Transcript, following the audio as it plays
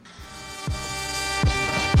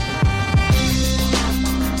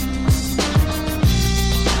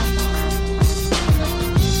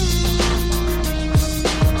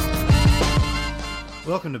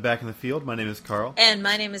Welcome to Back in the Field. My name is Carl. And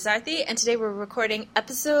my name is Arthi, and today we're recording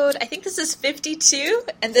episode, I think this is 52,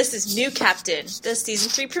 and this is New Captain, the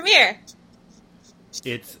Season 3 premiere.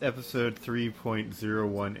 It's episode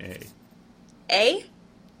 3.01A. A?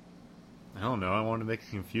 I don't know, I want to make it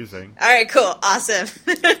confusing. Alright, cool, awesome.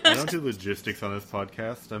 I don't do logistics on this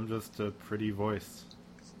podcast, I'm just a pretty voice.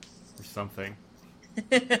 Or something.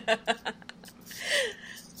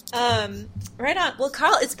 Right on. Well,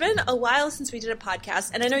 Carl, it's been a while since we did a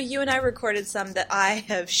podcast, and I know you and I recorded some that I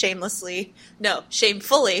have shamefully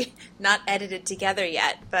not edited together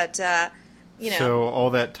yet, but, you know. So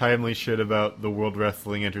all that timely shit about the World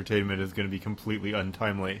Wrestling Entertainment is going to be completely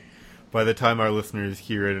untimely by the time our listeners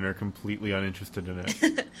hear it and are completely uninterested in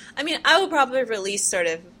it. I mean, I will probably release sort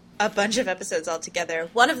of a bunch of episodes altogether.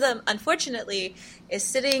 One of them, unfortunately, is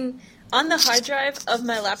sitting on the hard drive of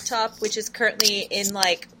my laptop, which is currently in,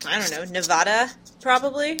 like, I don't know, Nevada,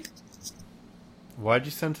 probably. Why'd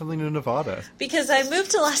you send something to Nevada? Because I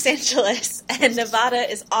moved to Los Angeles, and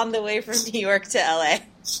Nevada is on the way from New York to LA.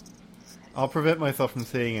 I'll prevent myself from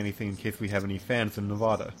saying anything in case we have any fans in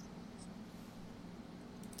Nevada.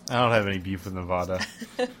 I don't have any beef with Nevada.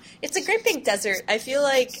 It's a great big desert. I feel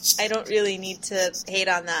like I don't really need to hate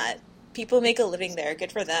on that. People make a living there.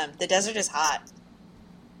 Good for them. The desert is hot.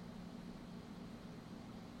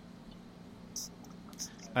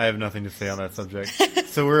 I have nothing to say on that subject.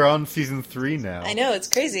 So we're on season 3 now. I know, it's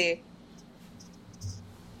crazy.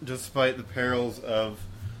 Despite the perils of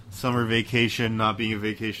summer vacation not being a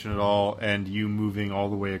vacation at all, and you moving all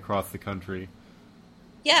the way across the country.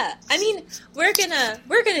 Yeah, I mean, we're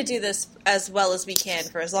gonna do this as well as we can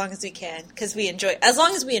for as long as we can, because as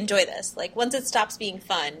long as we enjoy this. Like, once it stops being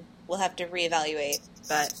fun, we'll have to reevaluate.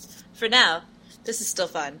 But for now, this is still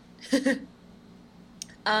fun.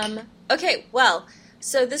 Okay, well,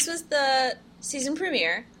 so this was the season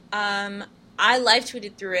premiere. I live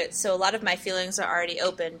tweeted through it, so a lot of my feelings are already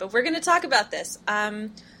open, but we're going to talk about this.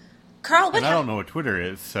 Carl, I don't know what Twitter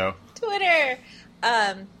is, so... Twitter!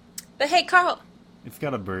 But hey, Carl... It's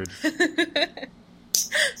got a bird.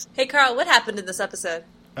 Hey, Carl, what happened in this episode?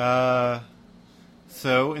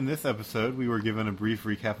 So, in this episode, we were given a brief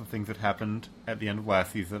recap of things that happened at the end of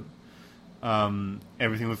last season.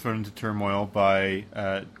 Everything was thrown into turmoil by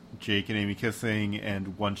Jake and Amy kissing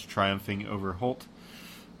and Wunsch triumphing over Holt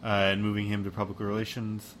and moving him to public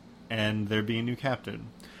relations, and there being a new captain.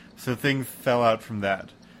 So things fell out from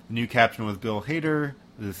that. The new captain was Bill Hader,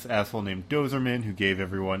 this asshole named Dozerman, who gave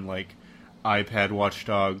everyone, like, iPad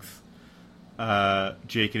watchdogs.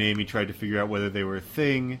 Jake and Amy tried to figure out whether they were a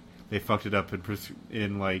thing. They fucked it up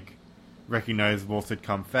in like, recognizable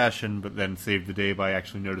sitcom fashion, but then saved the day by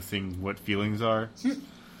actually noticing what feelings are.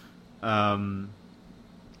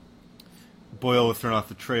 Boyle was thrown off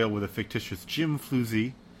the trail with a fictitious gym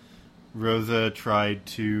floozy. Rosa tried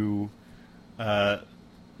to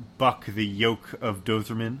buck the yoke of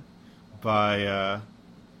Dozerman by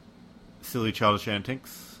silly childish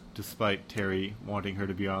antics, despite Terry wanting her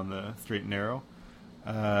to be on the straight and narrow.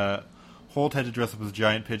 Holt had to dress up as a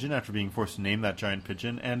giant pigeon after being forced to name that giant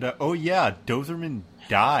pigeon. And, oh yeah, Dozerman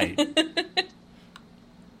died.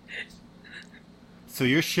 So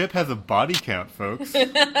your ship has a body count, folks.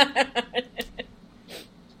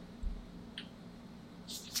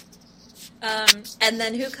 And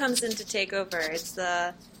then who comes in to take over? It's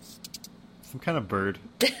some kind of bird.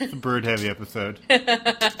 It's a bird-heavy episode.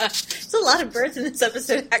 There's a lot of birds in this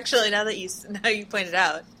episode, actually, now you point it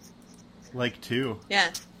out. Like 2.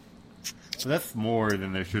 Yeah. So that's more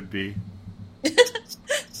than there should be.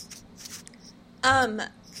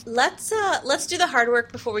 Let's do the hard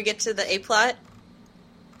work before we get to the A plot.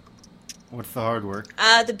 What's the hard work?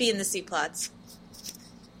 The B and the C plots.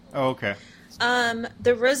 Oh, okay.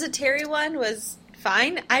 The Rosa Terry one was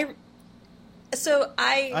fine. I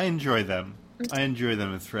enjoy them. I enjoy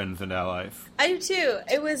them as friends and allies. I do too.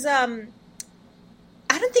 It was, I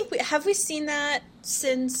don't think have we seen that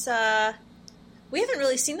since, we haven't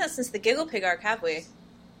really seen that since the Giggle Pig arc, have we?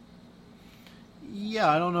 Yeah,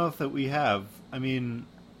 I don't know if that we have. I mean,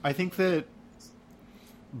 I think that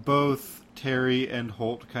both Terry and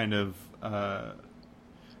Holt kind of,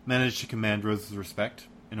 managed to command Rosa's respect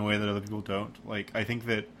in a way that other people don't. Like, I think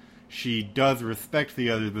that she does respect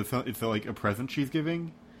the others, but it's like a present she's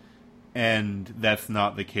giving, and that's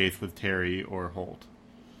not the case with Terry or Holt.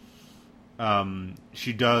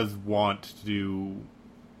 She does want to do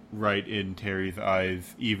right in Terry's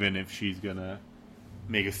eyes, even if she's gonna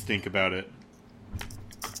make a stink about it.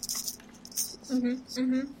 And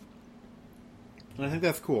I think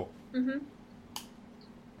that's cool.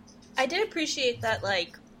 I did appreciate that,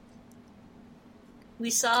 like, we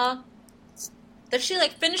saw that she,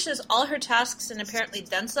 like, finishes all her tasks and apparently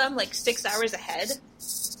then some, like, 6 hours ahead.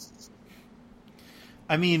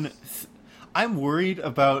 I mean, I'm worried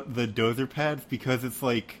about the dozer pads because it's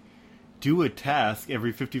like, do a task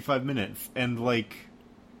every 55 minutes. And, like,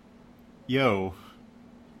 yo,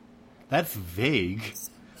 that's vague.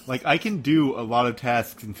 Like, I can do a lot of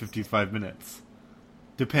tasks in 55 minutes,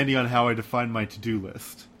 depending on how I define my to-do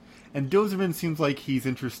list. And Dozerman seems like he's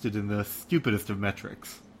interested in the stupidest of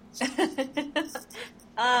metrics.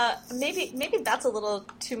 Maybe that's a little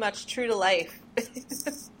too much true to life.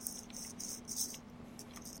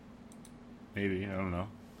 Maybe, I don't know.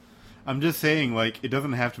 I'm just saying, like, it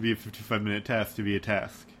doesn't have to be a 55-minute task to be a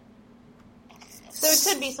task. So it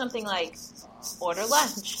could be something like, order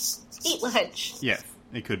lunch, eat lunch. Yes,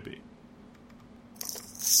 it could be.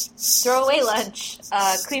 Throw away lunch,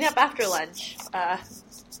 clean up after lunch,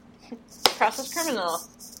 process criminal.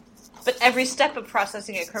 But every step of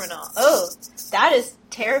processing a criminal. Oh, that is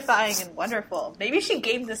terrifying and wonderful. Maybe she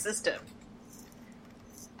gamed the system.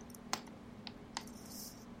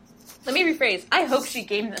 Let me rephrase. I hope she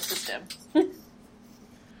gamed the system.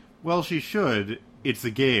 Well, she should. It's a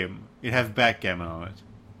game. It has backgammon on it.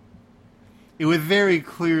 It was very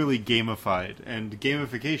clearly gamified, and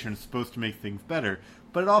gamification is supposed to make things better,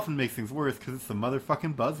 but it often makes things worse because it's the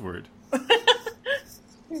motherfucking buzzword.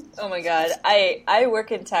 Oh my god. I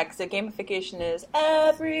work in tech, so gamification is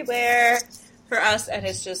everywhere for us, and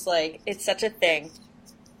it's just like, it's such a thing.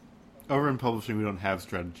 Over in publishing, we don't have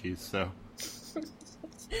strategies, so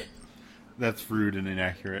that's rude and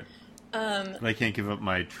inaccurate. But I can't give up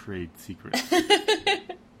my trade secrets.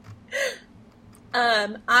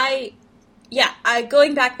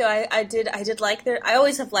 Going back though, I did like I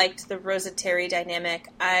always have liked the Rosa Terry dynamic.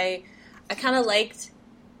 I kind of liked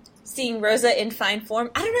seeing Rosa in fine form.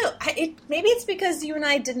 I don't know. Maybe it's because you and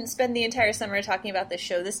I didn't spend the entire summer talking about this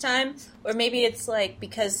show this time, or maybe it's like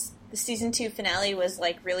because the season 2 finale was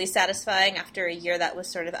like really satisfying after a year that was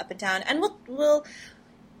sort of up and down. And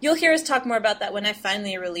you'll hear us talk more about that when I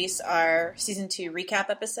finally release our season 2 recap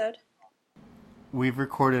episode. We've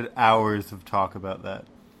recorded hours of talk about that.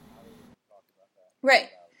 Right.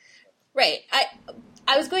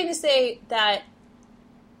 I was going to say that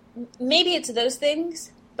maybe it's those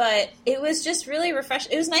things, but it was just really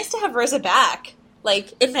refreshing. It was nice to have Rosa back,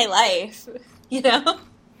 like, in my life, you know?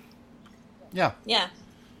 Yeah. Yeah.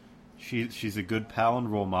 She's a good pal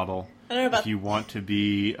and role model I don't know about if you want to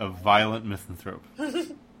be a violent misanthrope.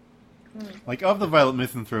 Like, of the violent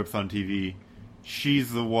misanthropes on TV,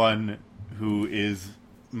 she's the one who is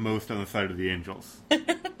most on the side of the angels.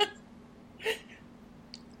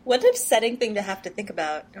 What an upsetting thing to have to think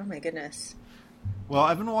about. Oh my goodness. Well,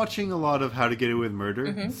 I've been watching a lot of How to Get Away with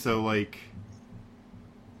Murder, so, like,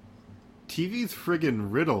 TV's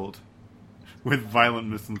friggin' riddled with violent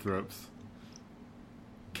misanthropes.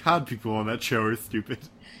 God, people on that show are stupid.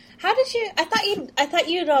 How did you? I thought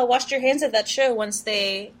you'd washed your hands of that show once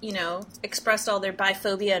they, expressed all their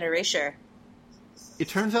biphobia and erasure. It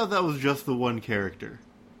turns out that was just the one character.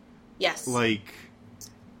 Yes. Like,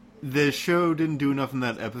 the show didn't do enough in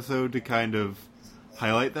that episode to kind of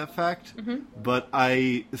highlight that fact, but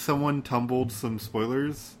someone tumbled some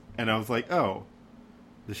spoilers, and I was like, oh,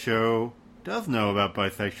 the show does know about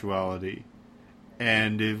bisexuality,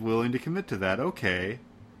 and is willing to commit to that. Okay.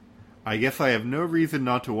 I guess I have no reason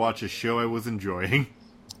not to watch a show I was enjoying.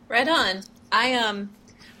 Right on. I don't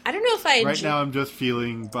know if I Right now I'm just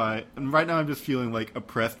feeling like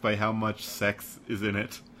oppressed by how much sex is in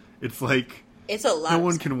it. It's like it's a lot. No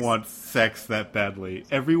one can want sex that badly.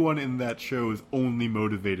 Everyone in that show is only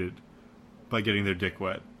motivated by getting their dick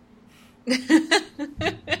wet.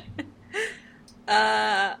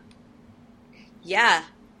 Yeah.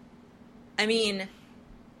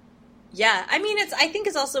 I think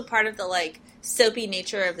it's also part of the, like, soapy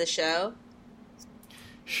nature of the show.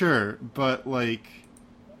 Sure, but, like,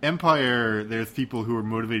 Empire, there's people who are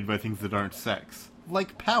motivated by things that aren't sex.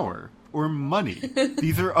 Like power. Or money.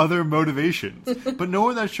 These are other motivations. But no one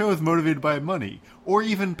in that show is motivated by money. Or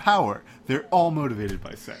even power. They're all motivated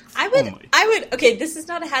by sex. I would, okay, this is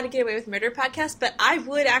not a How to Get Away with Murder podcast, but I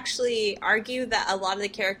would actually argue that a lot of the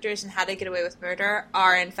characters in How to Get Away with Murder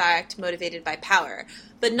are, in fact, motivated by power.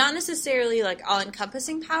 But not necessarily, like,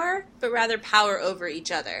 all-encompassing power, but rather power over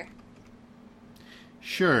each other.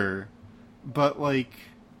 Sure. But, like...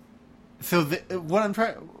 So,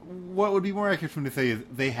 what would be more accurate for me to say is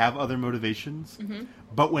they have other motivations,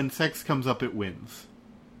 but when sex comes up, it wins.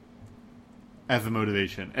 As a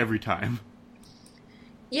motivation, every time.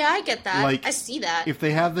 Yeah, I get that. Like, I see that. If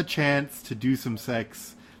they have the chance to do some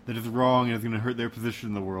sex that is wrong and is going to hurt their position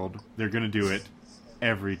in the world, they're going to do it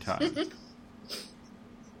every time.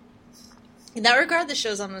 In that regard, the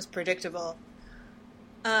show's almost predictable.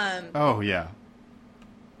 Oh, yeah.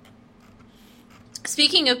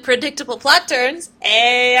 Speaking of predictable plot turns,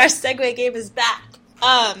 hey, our segue game is back.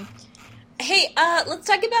 Hey, let's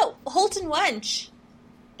talk about Holt and Wench.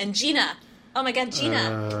 And Gina. Oh my god, Gina.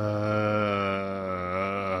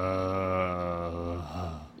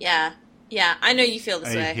 Yeah, I know you feel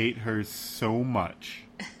this way. I hate her so much.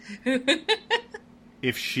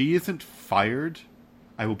 If she isn't fired,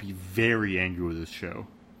 I will be very angry with this show.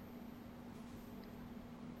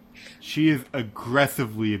 She is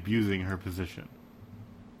aggressively abusing her position.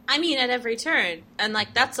 I mean, at every turn. And,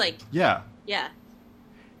 like, that's like... Yeah. Yeah.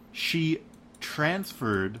 She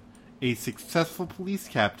transferred a successful police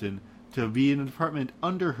captain to be in a department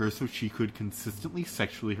under her so she could consistently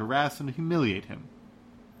sexually harass and humiliate him.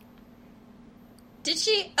 Did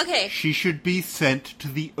she? Okay. She should be sent to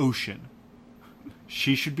the ocean.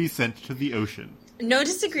 She should be sent to the ocean. No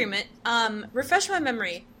disagreement. Refresh my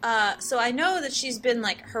memory. So I know that she's been,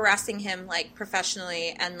 like, harassing him, like,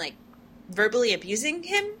 professionally and, like, verbally abusing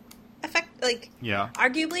him, yeah.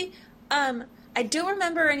 Arguably. I don't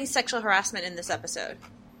remember any sexual harassment in this episode.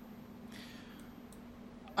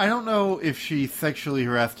 I don't know if she sexually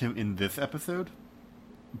harassed him in this episode,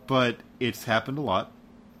 but it's happened a lot.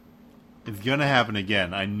 It's gonna happen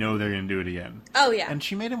again. I know they're gonna do it again. Oh yeah. And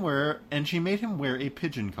she made him wear a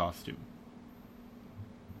pigeon costume.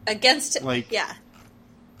 Against, like, yeah.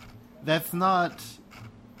 That's not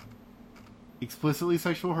explicitly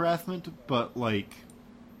sexual harassment, but, like,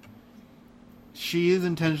 she is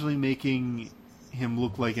intentionally making him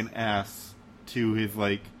look like an ass to his,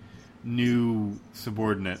 like, new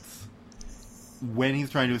subordinates when he's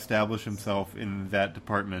trying to establish himself in that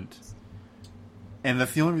department. And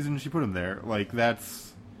that's the only reason she put him there. Like,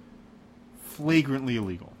 that's flagrantly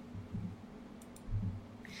illegal.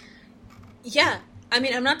 Yeah. I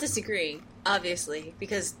mean, I'm not disagreeing, obviously,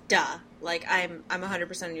 because duh. Like, I'm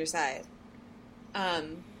 100% on your side.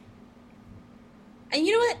 And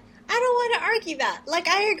you know what? I don't want to argue that. Like,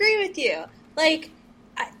 I agree with you. Like,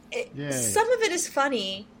 some of it is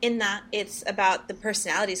funny in that it's about the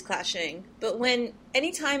personalities clashing, but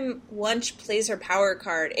anytime Wunsch plays her power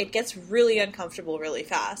card, it gets really uncomfortable really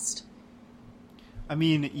fast. I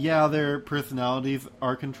mean, yeah, their personalities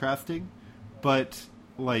are contrasting, but,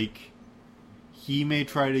 like, he may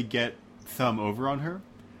try to get some over on her,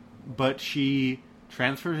 but she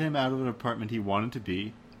transferred him out of the department he wanted to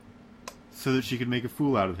be so that she could make a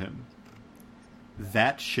fool out of him.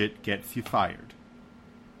 That shit gets you fired.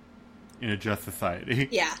 In a just society.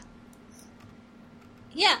 Yeah.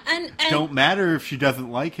 Yeah, and... Don't matter if she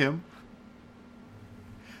doesn't like him.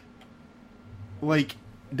 Like,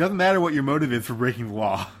 it doesn't matter what your motive is for breaking the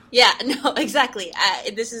law. Yeah, no, exactly.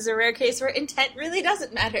 This is a rare case where intent really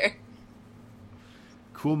doesn't matter.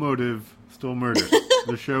 Cool motive, still murder.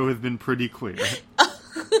 The show has been pretty clear.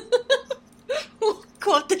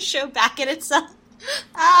 Quote the show back at itself.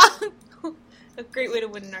 A great way to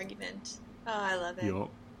win an argument. Oh, I love it.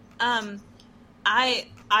 Yup.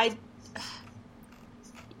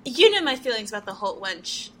 You know my feelings about the Holt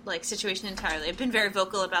Wench, like, situation entirely. I've been very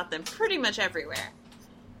vocal about them pretty much everywhere.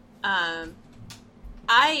 I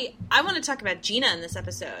want to talk about Gina in this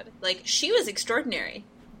episode. Like, she was extraordinary.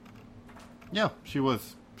 Yeah, she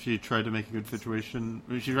was. She tried to make a good situation.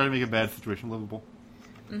 She tried to make a bad situation livable.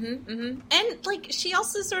 And, like, she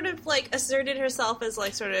also sort of, like, asserted herself as,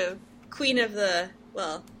 like, sort of queen of the,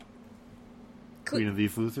 well... Queen of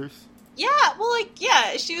these losers? Yeah, well, like,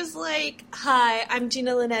 yeah, she was like, hi, I'm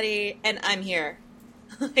Gina Linetti, and I'm here.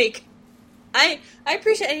 Like, I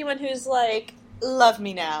appreciate anyone who's like, love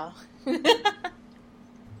me now.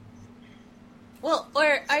 Well,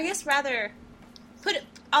 or I guess rather,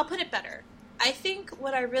 I'll put it better. I think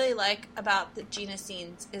what I really like about the Gina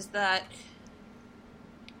scenes is that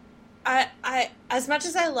I as much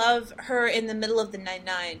as I love her in the middle of the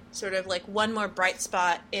 9-9, sort of like one more bright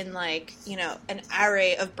spot in, like, you know, an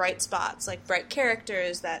array of bright spots, like bright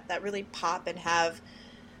characters that really pop and have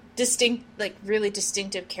distinct, like really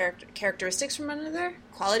distinctive characteristics from one another,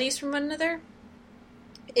 qualities from one another.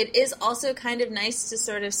 It is also kind of nice to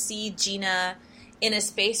sort of see Gina in a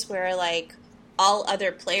space where, like, all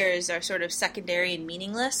other players are sort of secondary and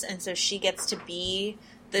meaningless, and so she gets to be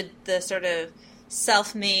the sort of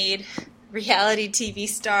self-made reality TV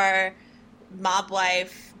star, mob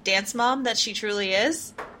wife, dance mom that she truly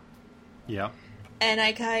is. Yeah. And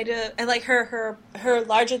I like her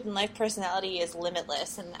larger-than-life personality is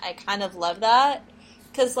limitless, and I kind of love that.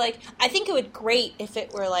 Because, like, I think it would be great if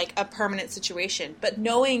it were, like, a permanent situation, but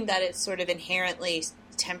knowing that it's sort of inherently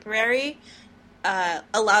temporary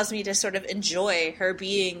allows me to sort of enjoy her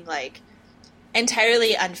being, like,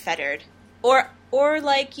 entirely unfettered or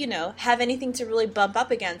like, you know, have anything to really bump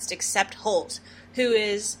up against except Holt, who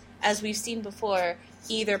is, as we've seen before,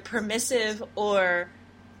 either permissive or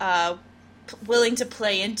willing to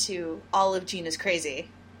play into all of Gina's crazy.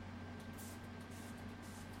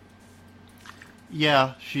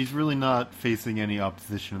 Yeah, she's really not facing any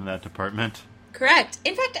opposition in that department. Correct.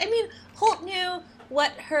 In fact, I mean, Holt knew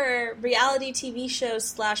what her reality TV show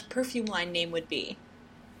 / perfume line name would be.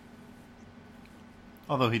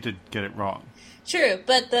 Although he did get it wrong. True,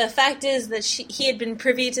 but the fact is that he had been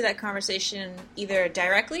privy to that conversation either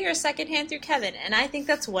directly or secondhand through Kevin, and I think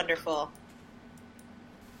that's wonderful.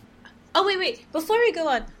 Oh, wait. Before we go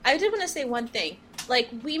on, I did want to say one thing. Like,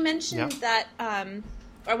 we mentioned that,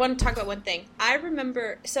 I want to talk about one thing. I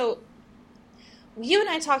remember, so, you and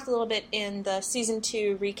I talked a little bit in the Season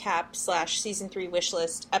 2 recap / Season 3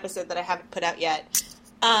 wishlist episode that I haven't put out yet,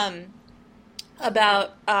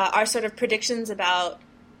 about our sort of predictions about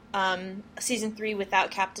Season 3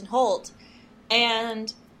 without Captain Holt.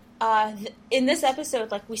 And in this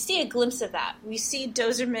episode, like, we see a glimpse of that. We see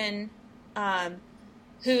Dozerman, who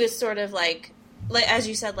is sort of like, as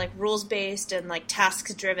you said, like, rules-based and, like,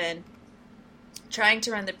 tasks-driven, trying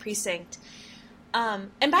to run the precinct.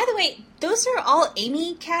 And by the way, those are all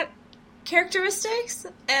Amy characteristics,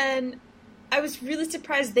 and I was really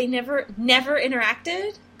surprised they never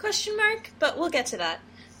interacted, ? But we'll get to that.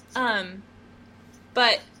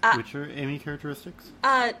 Which are Amy characteristics?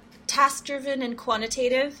 Task-driven and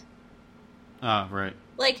quantitative. Ah, right.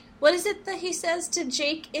 Like, what is it that he says to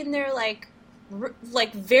Jake in their, like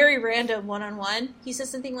very random one-on-one? He says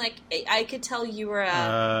something like, I could tell you were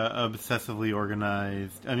obsessively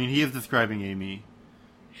organized. I mean, he is describing Amy.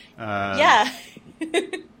 Yeah.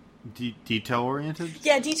 Detail-oriented?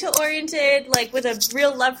 Yeah, detail-oriented, like, with a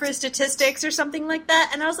real love for statistics or something like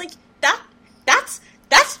that. And I was like, that's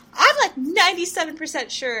I'm like 97%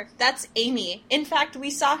 sure that's Amy. In fact,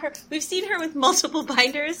 we've seen her with multiple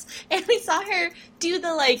binders, and we saw her do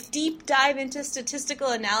the, like, deep dive into statistical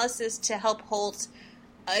analysis to help Holt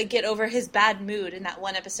get over his bad mood in that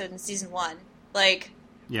one episode in Season 1. Like,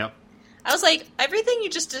 yep. I was like, everything you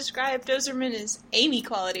just described, Dozerman, is Amy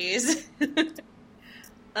qualities.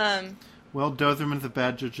 Well, Dozerman's a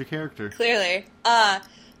bad judge of character. Clearly.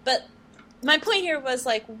 But my point here was,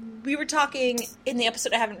 like, we were talking in the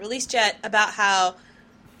episode I haven't released yet about how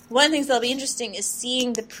one of the things that'll be interesting is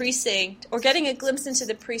seeing the precinct, or getting a glimpse into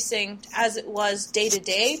the precinct as it was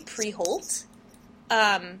day-to-day, pre-Holt.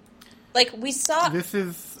 Like, we saw... This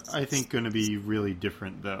is, I think, going to be really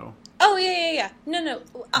different, though. Oh, yeah. No.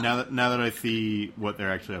 Now that I see what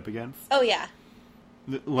they're actually up against. Oh, yeah.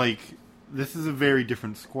 Like, this is a very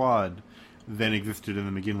different squad than existed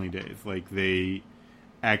in the McGinley days. Like, they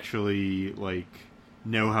actually, like,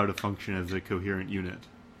 know how to function as a coherent unit.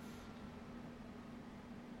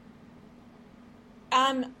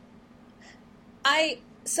 I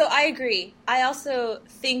agree. I also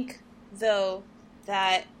think, though,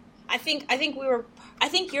 that I think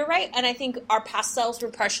you're right, and I think our past selves were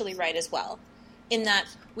partially right as well, in that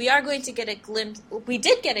we are going to get a glimpse. We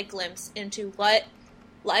did get a glimpse into what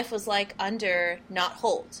life was like under not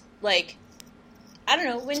Holt. Like, I don't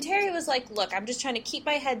know, when Terry was like, look, I'm just trying to keep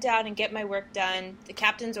my head down and get my work done. The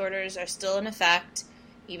captain's orders are still in effect,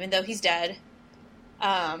 even though he's dead.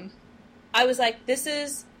 I was like, this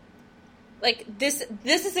is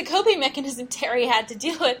a coping mechanism Terry had to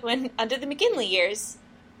deal with when under the McGinley years,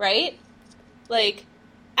 right? Like,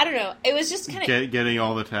 I don't know. It was just kind of... Getting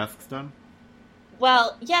all the tasks done?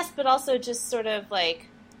 Well, yes, but also just sort of, like,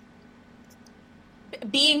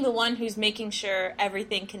 being the one who's making sure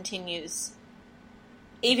everything continues,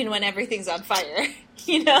 even when everything's on fire,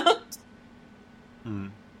 you know?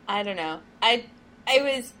 I don't know.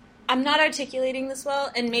 I'm not articulating this well,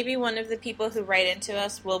 and maybe one of the people who write into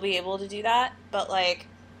us will be able to do that, but, like,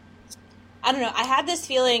 I don't know. I had this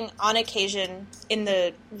feeling on occasion in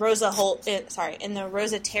the Rosa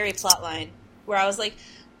Terry plotline, where I was like,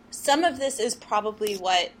 some of this is probably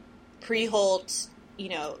what pre-Holt, you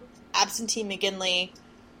know, absentee McGinley,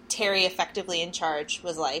 Terry effectively in charge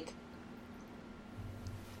was like.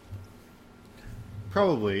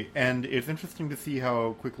 Probably, and it's interesting to see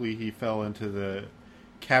how quickly he fell into the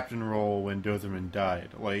captain role when Dozerman died.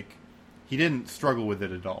 Like, he didn't struggle with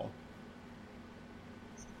it at all.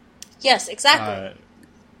 Yes, exactly.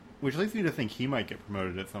 Which leads me to think he might get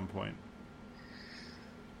promoted at some point.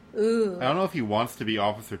 Ooh. I don't know if he wants to be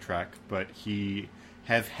officer track, but he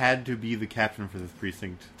has had to be the captain for this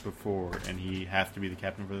precinct before, and he has to be the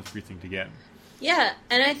captain for this precinct again. Yeah,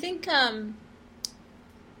 and I think, I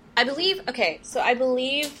believe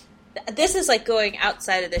this is, like, going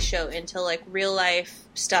outside of the show into, like, real life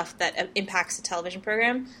stuff that impacts the television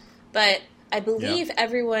program. but I believe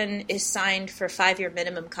everyone is signed for 5-year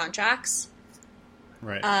minimum contracts.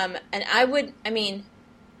 Right. And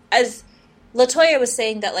as LaToya was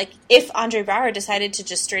saying that, like, if Andre Braugher decided to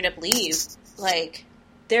just straight up leave, like,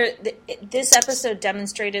 this episode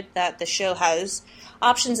demonstrated that the show has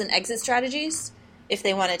options and exit strategies if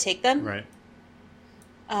they want to take them. Right.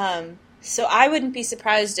 So I wouldn't be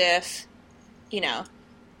surprised if,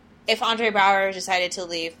 if Andre Braugher decided to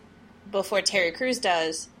leave before Terry Crews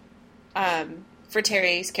does, for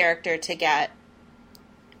Terry's character to get,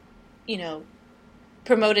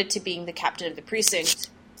 promoted to being the captain of the precinct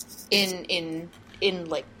in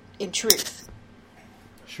truth.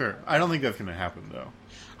 Sure. I don't think that's going to happen, though.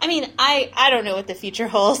 I mean, I don't know what the future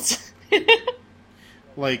holds.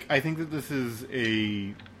 Like, I think that this is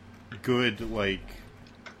a good, like,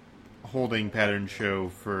 holding pattern show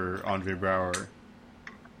for Andre Braugher.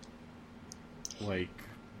 Like,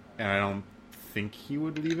 and I don't think he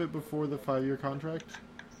would leave it before the 5-year contract.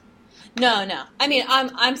 No. I mean,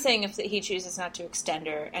 I'm saying if he chooses not to extend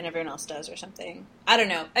her and everyone else does or something. I don't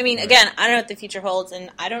know. I mean, again, I don't know what the future holds, and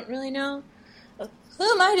I don't really know. Who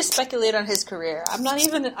am I to speculate on his career?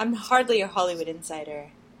 I'm hardly a Hollywood insider.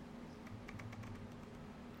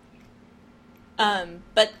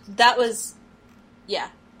 But that was, yeah.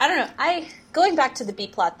 I don't know. Going back to the B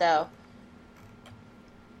plot, though.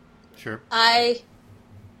 Sure. I'm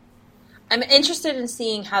interested in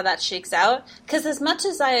seeing how that shakes out, because as much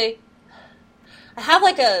as I have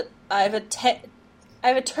a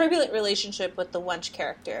turbulent relationship with the Wunsch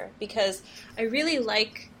character, because I really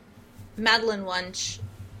like Madeline Wunsch.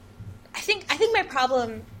 I think my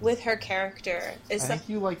problem with her character is I think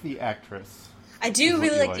you like the actress. I do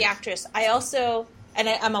really like the actress. I also, and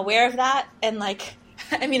I'm aware of that, and like,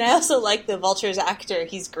 I mean, I also like the Vultures actor.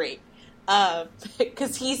 He's great.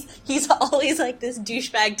 Because he's always like this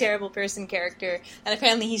douchebag, terrible person character, and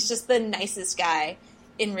apparently he's just the nicest guy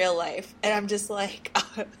in real life. And I'm just like,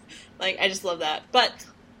 I just love that. But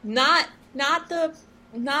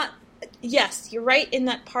yes, you're right in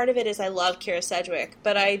that part of it is I love Kira Sedgwick,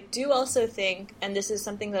 but I do also think, and this is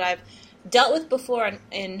something that I've dealt with before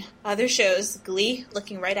in other shows, Glee,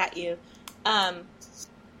 looking right at you,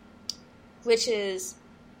 which is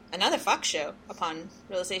another Fox show upon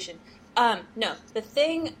realization. No, the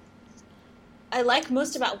thing I like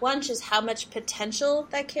most about Wunsch is how much potential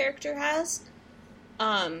that character has.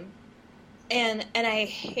 And I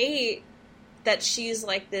hate that she's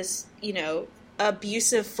like this,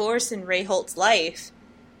 abusive force in Ray Holt's life.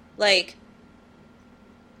 Like,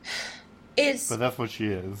 But that's what she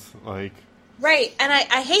is, like. Right, and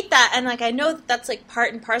I hate that, and like I know that's like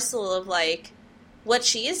part and parcel of like what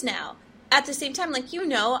she is now. At the same time, like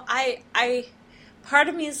I part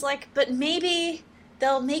of me is like, but maybe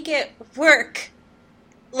they'll make it work.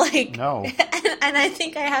 Like, no. And I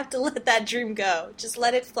think I have to let that dream go. Just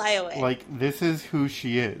let it fly away. Like, this is who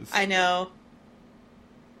she is. I know.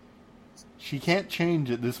 She can't change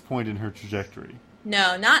at this point in her trajectory.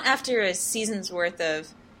 No, not after a season's worth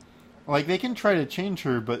of... Like, they can try to change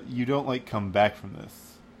her, but you don't, like, come back from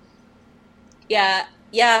this. Yeah,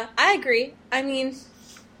 I agree. I mean,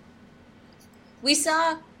 we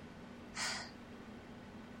saw...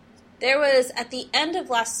 There was, at the end of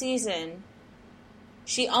last season,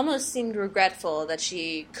 she almost seemed regretful that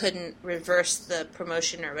she couldn't reverse the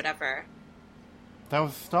promotion or whatever. That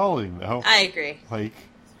was stalling, though. I agree. Like,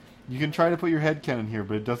 you can try to put your headcanon here,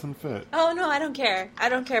 but it doesn't fit. Oh, no, I don't care. I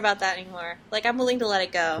don't care about that anymore. Like, I'm willing to let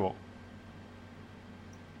it go.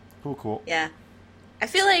 Cool. Yeah. I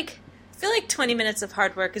feel like 20 minutes of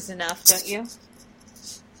hard work is enough, don't you?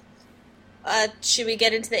 Should we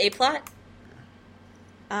get into the A-plot?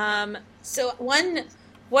 So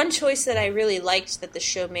one choice that I really liked that the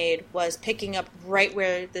show made was picking up right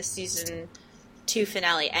where the season 2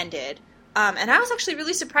 finale ended. And I was actually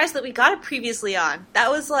really surprised that we got it previously on.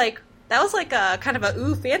 That was like a kind of a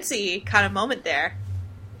ooh fancy kind of moment there.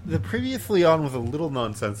 The previously on was a little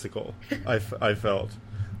nonsensical. I felt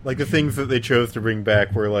like the things that they chose to bring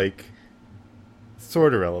back were like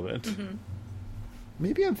sort of relevant. Mm-hmm.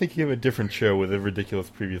 Maybe I'm thinking of a different show with a ridiculous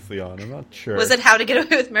previously on. I'm not sure. Was it How to Get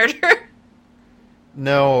Away with Murder?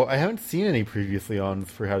 No, I haven't seen any previously on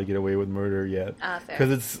for How to Get Away with Murder yet. Fair. Because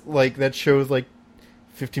it's like that show's like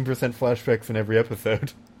 15% flashbacks in every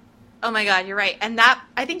episode. Oh my god, you're right. And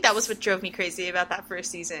I think that was what drove me crazy about that first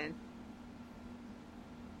season.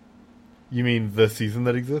 You mean the season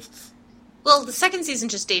that exists? Well, the second season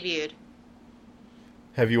just debuted.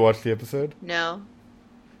 Have you watched the episode? No.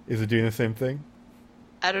 Is it doing the same thing?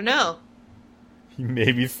 I don't know.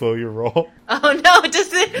 Maybe slow your roll. Oh no,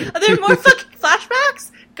 does it? Are there more fucking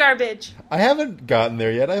flashbacks? Garbage. I haven't gotten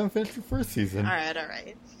there yet. I haven't finished the first season.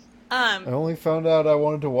 Alright. I only found out I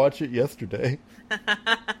wanted to watch it yesterday.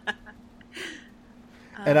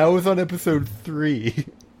 And I was on episode 3.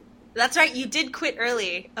 That's right, you did quit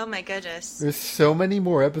early. Oh my goodness. There's so many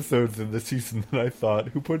more episodes in this season than I thought.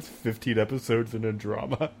 Who puts 15 episodes in a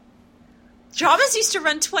drama? Dramas used to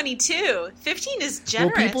run 22. 15 is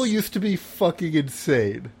generous. Well, people used to be fucking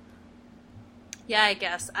insane. Yeah, I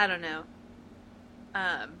guess. I don't know.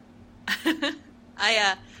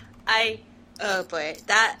 Oh boy.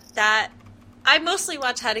 I mostly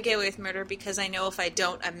watch How to Get Away with Murder because I know if I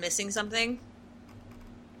don't, I'm missing something.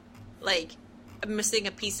 Like, I'm missing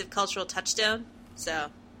a piece of cultural touchstone, so.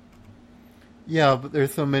 Yeah, but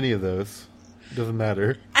there's so many of those. It doesn't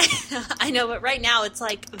matter. I know, but right now it's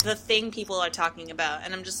like the thing people are talking about,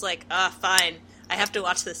 and I'm just like, fine. I have to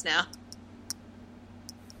watch this now.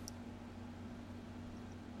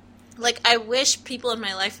 Like, I wish people in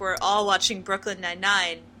my life were all watching Brooklyn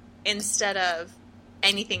Nine-Nine instead of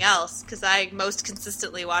anything else, because I most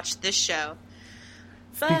consistently watch this show.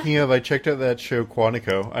 Speaking of, I checked out that show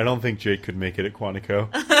Quantico. I don't think Jake could make it at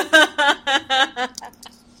Quantico.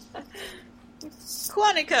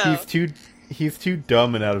 Quantico. He's too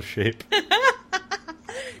dumb and out of shape.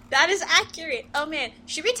 That is accurate. Oh man,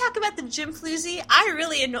 should we talk about the Jim Floozy?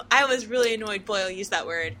 I was really annoyed Boyle used that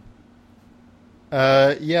word.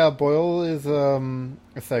 Yeah, Boyle is a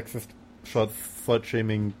sexist,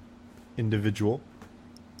 slut-shaming individual.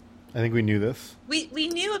 I think we knew this. We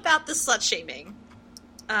knew about the slut shaming.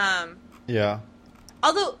 Yeah.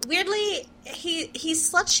 Although weirdly,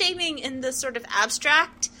 he's slut shaming in the sort of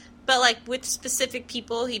abstract, but like with specific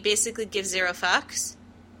people, he basically gives zero fucks.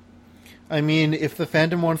 I mean, if the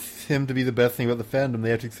fandom wants him to be the best thing about the fandom,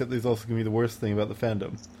 they have to accept there's also going to be the worst thing about the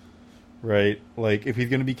fandom. Right? Like, if he's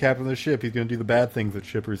going to be captain of the ship, he's going to do the bad things that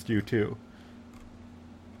shippers do, too.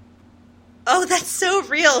 Oh, that's so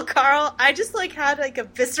real, Carl. I just, had, a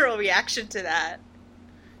visceral reaction to that.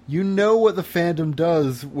 You know what the fandom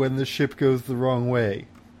does when the ship goes the wrong way.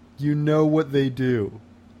 You know what they do.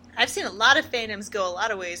 I've seen a lot of fandoms go a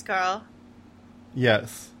lot of ways, Carl.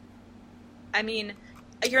 Yes. I mean,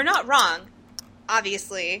 you're not wrong.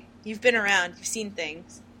 Obviously. You've been around. You've seen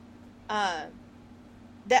things.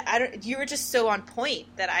 You were just so on point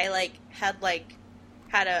that I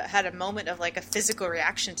had a moment of a physical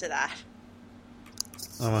reaction to that.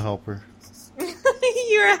 I'm a helper.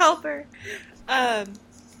 You're a helper. I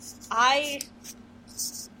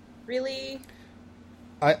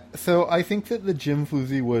think that the Jim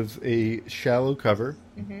Floozy was a shallow cover.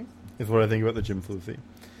 Mm-hmm. Is what I think about the Jim Floozy.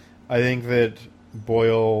 I think that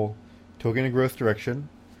Boyle took in a gross direction,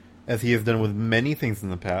 as he has done with many things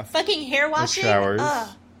in the past. Fucking hair washing? Like showers.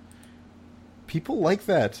 People like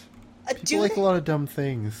that. People like they? a lot of dumb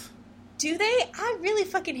things. Do they? I really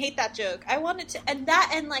fucking hate that joke. I wanted to, and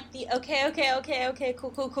the okay,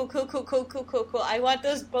 cool. I want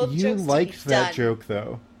those both jokes to be done. You liked that joke,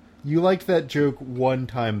 though. You liked that joke 1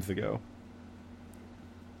 time ago.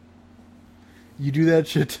 You do that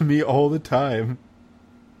shit to me all the time.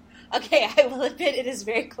 Okay, I will admit it is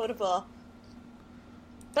very quotable.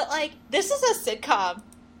 But, this is a sitcom.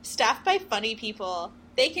 Staffed by funny people.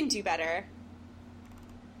 They can do better.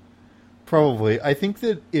 Probably. I think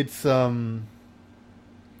that it's, I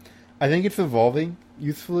think it's evolving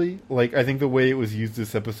usefully. I think the way it was used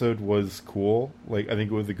this episode was cool. I think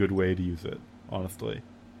it was a good way to use it, honestly.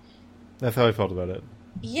 That's how I felt about it.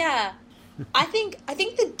 Yeah. I think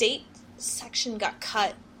the date section got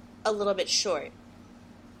cut a little bit short.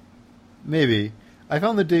 Maybe. I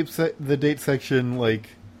found the date section,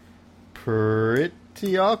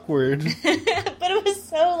 pretty awkward. But it was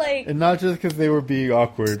so, And not just because they were being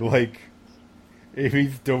awkward,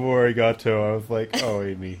 Amy's Domo Arigato, I was like, oh,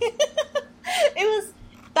 Amy. It was...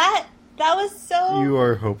 That was so... You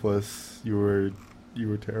are hopeless. You were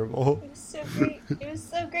terrible. It was so great. It was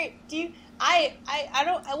so great. Do you... I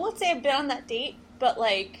won't say I've been on that date, but,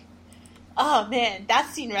 oh, man, that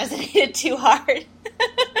scene resonated too hard.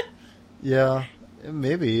 Yeah,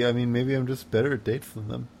 maybe. I mean, maybe I'm just better at dates than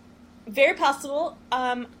them. Very possible.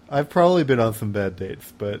 I've probably been on some bad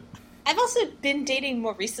dates, but... I've also been dating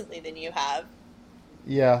more recently than you have.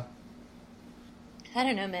 Yeah. I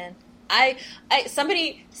don't know, man.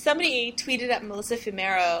 Somebody tweeted at Melissa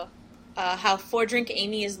Fumero how 4-Drink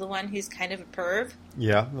Amy is the one who's kind of a perv.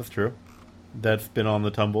 Yeah, that's true. That's been on the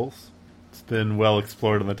tumbles. It's been well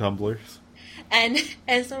explored on the tumblers. And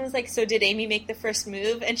someone was like, so did Amy make the first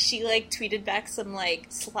move? And she, tweeted back some,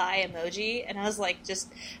 sly emoji. And I was I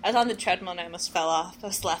was on the treadmill and I almost fell off. I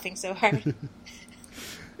was laughing so hard.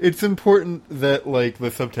 It's important that, the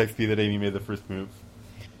subtext be that Amy made the first move.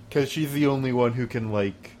 Because she's the only one who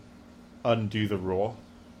can, undo the rule.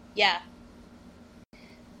 Yeah.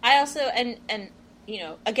 I also and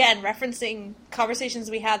again referencing conversations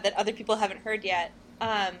we had that other people haven't heard yet.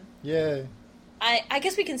 Yay. I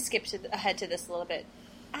guess we can skip ahead to this a little bit,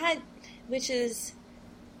 which is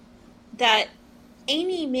that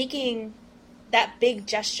Amy making that big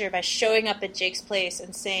gesture by showing up at Jake's place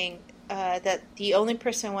and saying that the only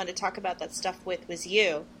person I wanted to talk about that stuff with was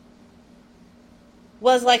you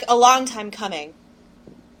was like a long time coming,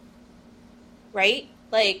 right?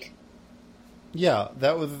 Like, yeah,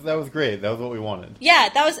 that was great. That was what we wanted. Yeah,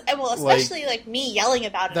 that was especially like me yelling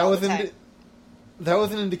about it all the time. That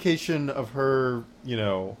was an indication of her,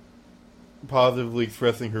 positively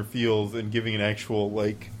expressing her feels and giving an actual,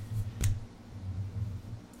 like,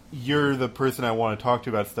 you're the person I want to talk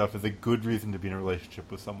to about stuff is a good reason to be in a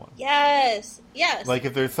relationship with someone. Yes, yes. Like,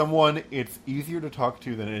 if there's someone it's easier to talk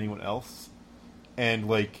to than anyone else, and,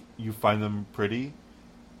 like, you find them pretty,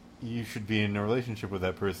 you should be in a relationship with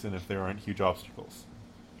that person if there aren't huge obstacles.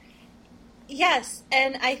 Yes,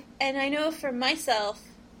 and I know for myself,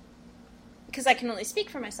 because I can only speak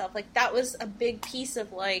for myself, like, that was a big piece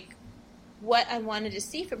of, like, what I wanted to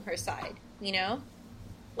see from her side,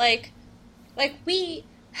 Like we...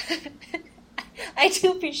 I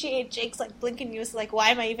do appreciate Jake's, like, blinking news, like, why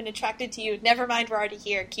am I even attracted to you? Never mind, we're already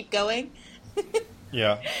here. Keep going.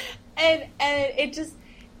 Yeah. And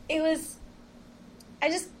it was... I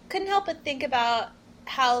just couldn't help but think about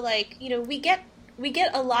how, like, we get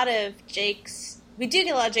a lot of Jake's... We do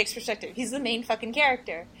get a lot of Jake's perspective. He's the main fucking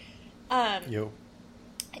character. Yo.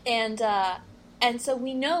 And so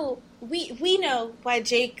we know why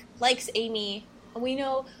Jake likes Amy. We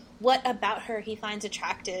know what about her he finds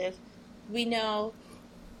attractive. We know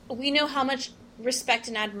how much respect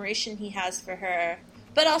and admiration he has for her,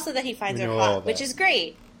 but also that he finds her hot, which is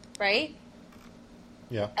great, right?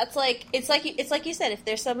 Yeah. That's like it's like you said, if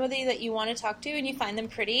there's somebody that you want to talk to and you find them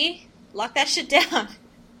pretty, lock that shit down.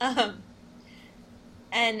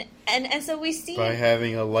 And so we see... By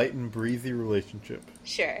having a light and breezy relationship.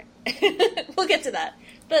 Sure. We'll get to that.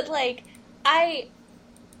 But, like, I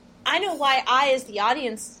know why I, as the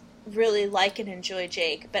audience, really like and enjoy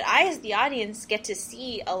Jake. But I, as the audience, get to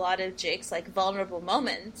see a lot of Jake's, like, vulnerable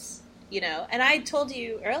moments, And I told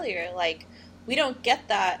you earlier, like, we don't get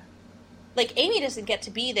that. Like, Amy doesn't get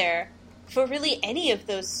to be there for really any of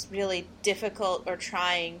those really difficult or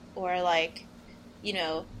trying or, like,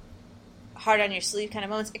 hard on your sleeve kind of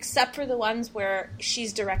moments, except for the ones where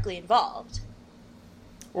she's directly involved.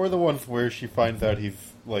 Or the ones where she finds out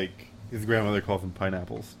he's, like, his grandmother calls him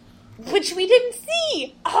pineapples. Which we didn't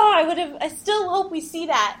see! Oh, I still hope we see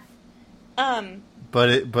that.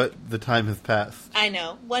 But the time has passed. I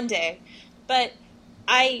know, one day. But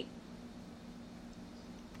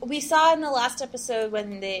we saw in the last episode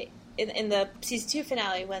when in the season 2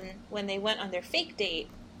 finale, when they went on their fake date,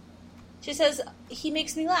 she says, he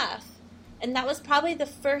makes me laugh. And that was probably the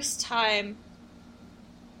first time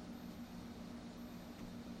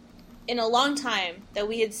in a long time that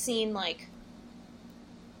we had seen, like,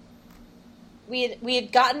 we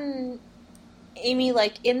had gotten Amy,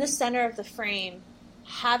 like, in the center of the frame,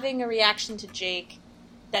 having a reaction to Jake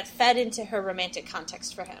that fed into her romantic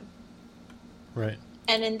context for him. Right.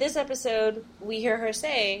 And in this episode, we hear her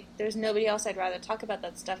say, there's nobody else I'd rather talk about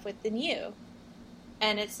that stuff with than you.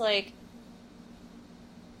 And it's like,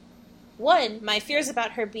 one, my fears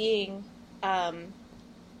about her being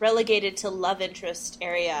relegated to love interest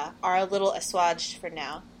area are a little assuaged for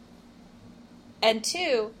now. And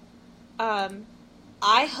two,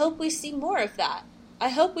 I hope we see more of that. I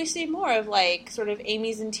hope we see more of, like, sort of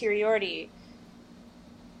Amy's interiority.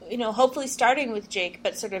 Hopefully starting with Jake,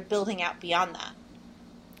 but sort of building out beyond that.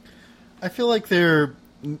 I feel like they're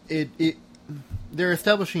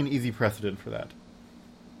establishing an easy precedent for that.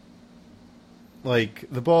 Like,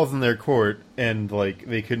 the ball's in their court, and, like,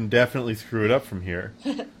 they can definitely screw it up from here.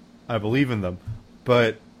 I believe in them.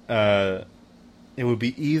 But, it would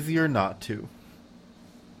be easier not to.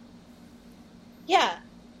 Yeah.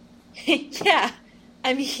 Yeah.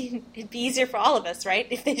 I mean, it'd be easier for all of us, right?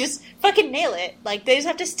 If they just fucking nail it. Like, they just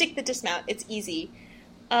have to stick the dismount. It's easy.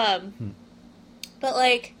 But,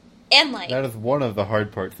 like, and, like... That is one of the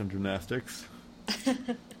hard parts in gymnastics.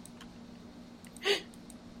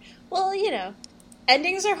 Well,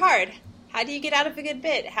 endings are hard. How do you get out of a good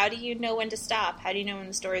bit? How do you know when to stop? How do you know when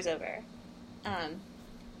the story's over?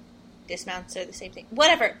 Dismounts are the same thing.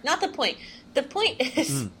 Whatever. Not the point. The point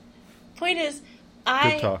is... Point is,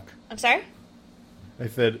 Good talk. I'm sorry? I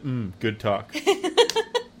said, good talk.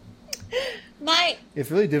 My...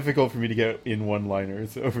 It's really difficult for me to get in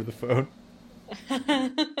one-liners over the phone.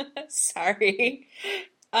 Sorry.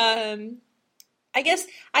 I guess,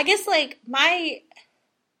 like, my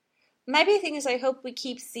my big thing is I hope we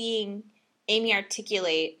keep seeing Amy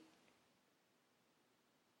articulate,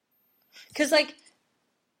 because like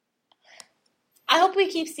I hope we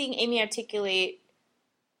keep seeing Amy articulate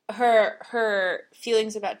her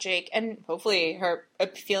feelings about Jake, and hopefully her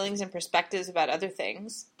feelings and perspectives about other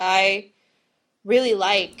things. I really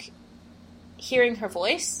like hearing her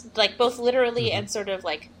voice, like both literally and sort of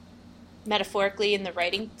like metaphorically in the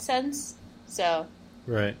writing sense. So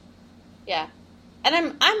Right. yeah.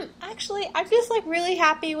 And I'm just like really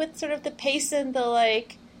happy with sort of the pace and the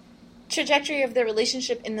like trajectory of the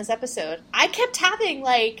relationship in this episode. I kept having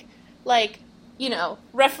like you know,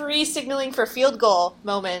 referee signaling for field goal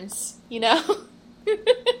moments, you know?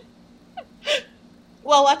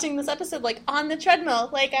 While watching this episode, like, on the treadmill.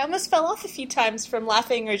 Like, I almost fell off a few times from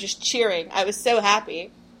laughing or just cheering. I was so happy.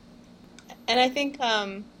 And I think,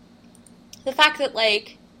 the fact that,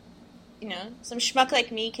 like, you know, some schmuck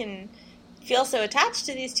like me can feel so attached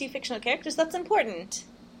to these two fictional characters, that's important.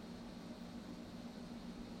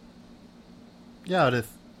 Yeah, it is.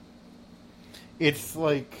 It's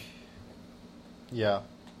like... Yeah.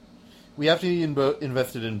 We have to be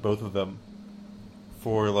invested in both of them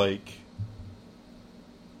for, like,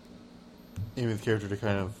 Amy's character to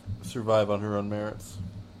kind of survive on her own merits.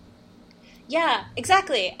 Yeah,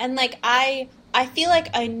 exactly. And, like, I feel like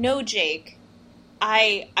I know Jake.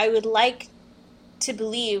 I would like to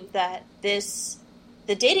believe that the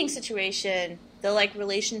dating situation, the, like,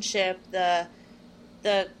 relationship, the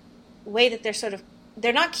way that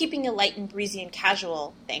they're not keeping it light and breezy and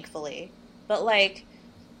casual, thankfully. But, like,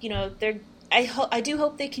 you know, I do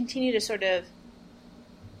hope they continue to sort of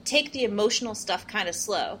take the emotional stuff kind of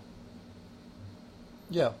slow.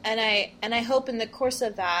 Yeah. And I hope in the course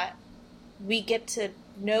of that, we get to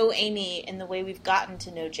know Amy in the way we've gotten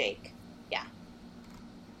to know Jake. Yeah.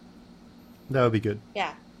 That would be good.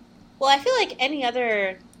 Yeah. Well, I feel like any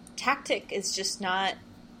other tactic is just not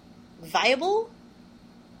viable.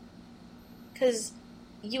 Because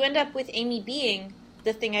you end up with Amy being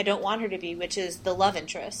the thing I don't want her to be, which is the love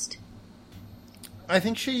interest. I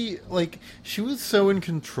think she was so in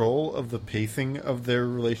control of the pacing of their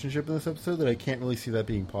relationship in this episode that I can't really see that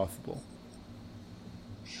being possible.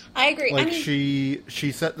 I agree. Like, I mean,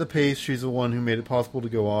 she set the pace. She's the one who made it possible to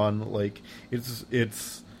go on. Like,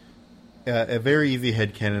 it's a very easy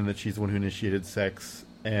headcanon that she's the one who initiated sex,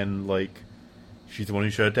 and, like, she's the one who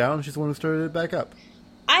shut it down, she's the one who started it back up.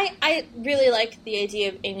 I really like the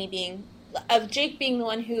idea of Jake being the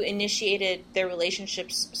one who initiated their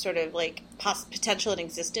relationship's sort of, like, potential in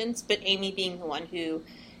existence, but Amy being the one who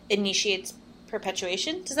initiates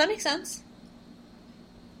perpetuation. Does that make sense?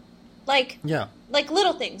 Like, yeah. Like,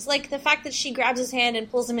 little things. Like, the fact that she grabs his hand and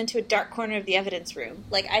pulls him into a dark corner of the evidence room.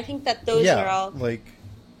 Like, I think that those are all... like,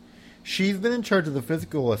 she's been in charge of the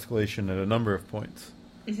physical escalation at a number of points.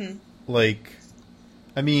 Mm-hmm. Like,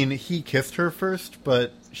 I mean, he kissed her first,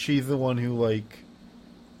 but she's the one who, like...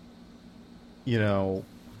 You know,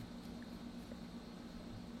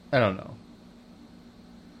 I don't know.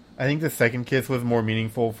 I think the second kiss was more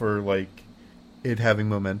meaningful for, like, it having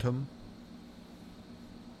momentum.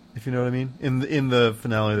 If you know what I mean? In the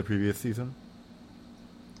finale of the previous season.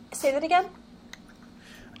 Say that again?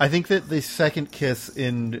 I think that the second kiss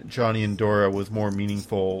in Johnny and Dora was more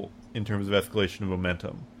meaningful in terms of escalation of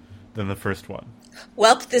momentum than the first one.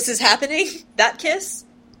 Welp, this is happening? That kiss?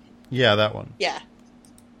 Yeah, that one. Yeah.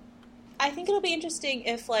 I think it'll be interesting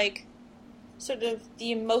if, like, sort of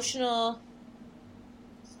the emotional,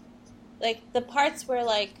 like, the parts where,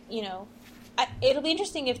 like, you know, it'll be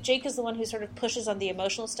interesting if Jake is the one who sort of pushes on the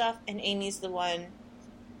emotional stuff and Amy's the one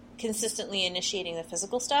consistently initiating the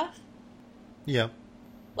physical stuff. Yeah.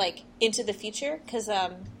 Like, into the future,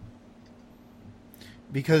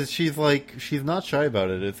 because she's not shy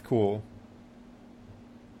about it. It's cool.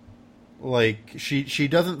 Like, she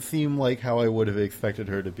doesn't seem like how I would have expected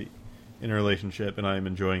her to be in a relationship, and I'm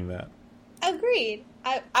enjoying that. Agreed.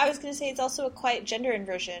 I was going to say it's also a quiet gender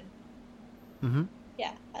inversion. Mm-hmm.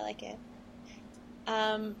 Yeah, I like it.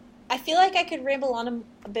 I feel like I could ramble on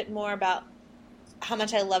a bit more about how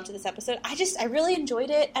much I loved this episode. I really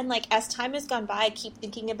enjoyed it, and, like, as time has gone by, I keep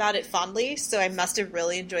thinking about it fondly, so I must have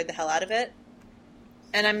really enjoyed the hell out of it.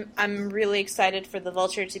 And I'm really excited for the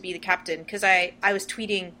Vulture to be the captain, because I was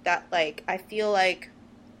tweeting that, like, I feel like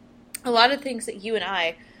a lot of things that you and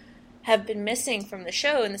I have been missing from the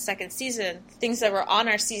show in the second season, things that were on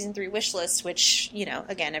our season 3 wish list, which, you know,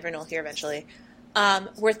 again, everyone will hear eventually,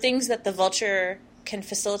 were things that the Vulture can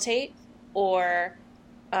facilitate or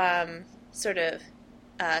sort of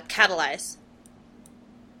catalyze.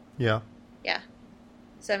 Yeah. Yeah.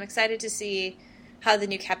 So I'm excited to see how the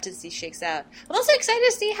new captaincy shakes out. I'm also excited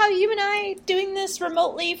to see how you and I doing this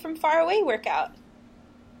remotely from far away work out.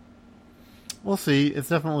 We'll see. It's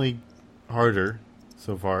definitely harder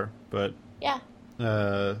so far, but yeah,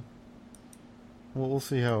 we'll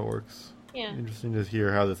see how it works. Yeah, interesting to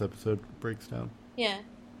hear how this episode breaks down. Yeah,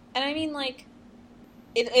 and I mean, like,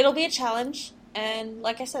 it'll be a challenge, and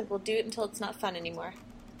like I said, we'll do it until it's not fun anymore.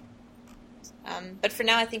 But for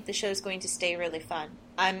now, I think the show is going to stay really fun.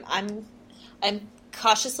 I'm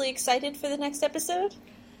cautiously excited for the next episode.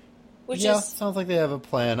 Sounds like they have a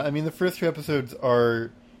plan. I mean, the first 2 episodes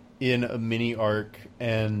are in a mini arc,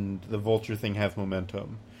 and the Vulture thing has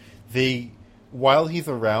momentum. While he's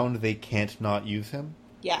around, they can't not use him.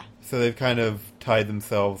 Yeah. So they've kind of tied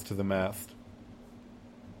themselves to the mast.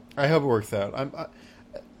 I hope it works out.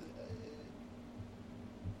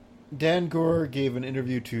 Dan Gore gave an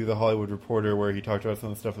interview to The Hollywood Reporter where he talked about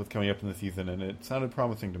some of the stuff that's coming up in the season, and it sounded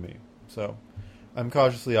promising to me. So I'm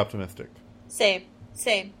cautiously optimistic. Same.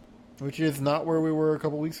 Which is not where we were a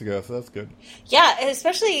couple weeks ago, so that's good. Yeah,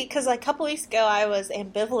 especially because like, a couple weeks ago I was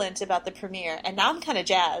ambivalent about the premiere, and now I'm kind of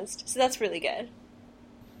jazzed, so that's really good.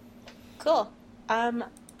 Cool. I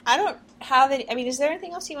don't have any... I mean, is there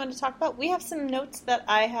anything else you want to talk about? We have some notes that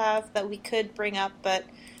I have that we could bring up, but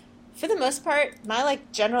for the most part, my,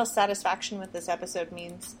 like, general satisfaction with this episode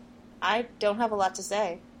means I don't have a lot to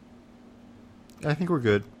say. I think we're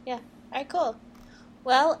good. Yeah. All right, cool.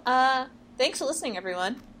 Well, thanks for listening,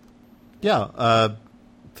 everyone. Yeah,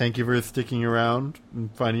 thank you for sticking around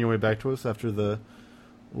and finding your way back to us after the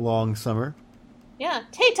long summer. Yeah.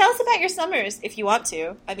 Hey, tell us about your summers if you want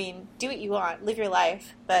to. I mean, do what you want. Live your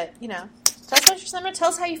life. But, tell us about your summer. Tell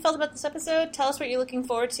us how you felt about this episode. Tell us what you're looking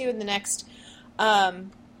forward to in the next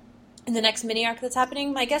mini arc that's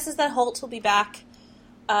happening. My guess is that Holt will be back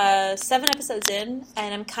 7 episodes in,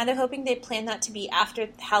 and I'm kind of hoping they plan that to be after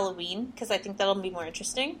Halloween, because I think that'll be more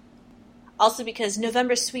interesting. Also because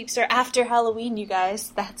November sweeps are after Halloween, you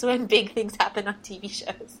guys. That's when big things happen on TV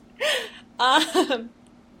shows.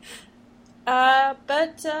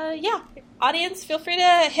 Yeah, audience, feel free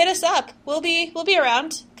to hit us up. We'll be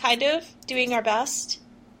around, kind of, doing our best.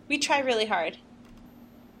 We try really hard.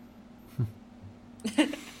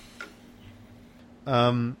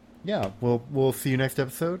 Yeah, we'll see you next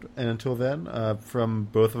episode, and until then, from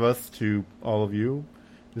both of us to all of you,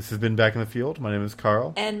 this has been Back in the Field. My name is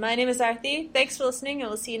Carl. And my name is Arthi. Thanks for listening, and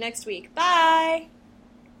we'll see you next week. Bye!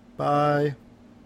 Bye.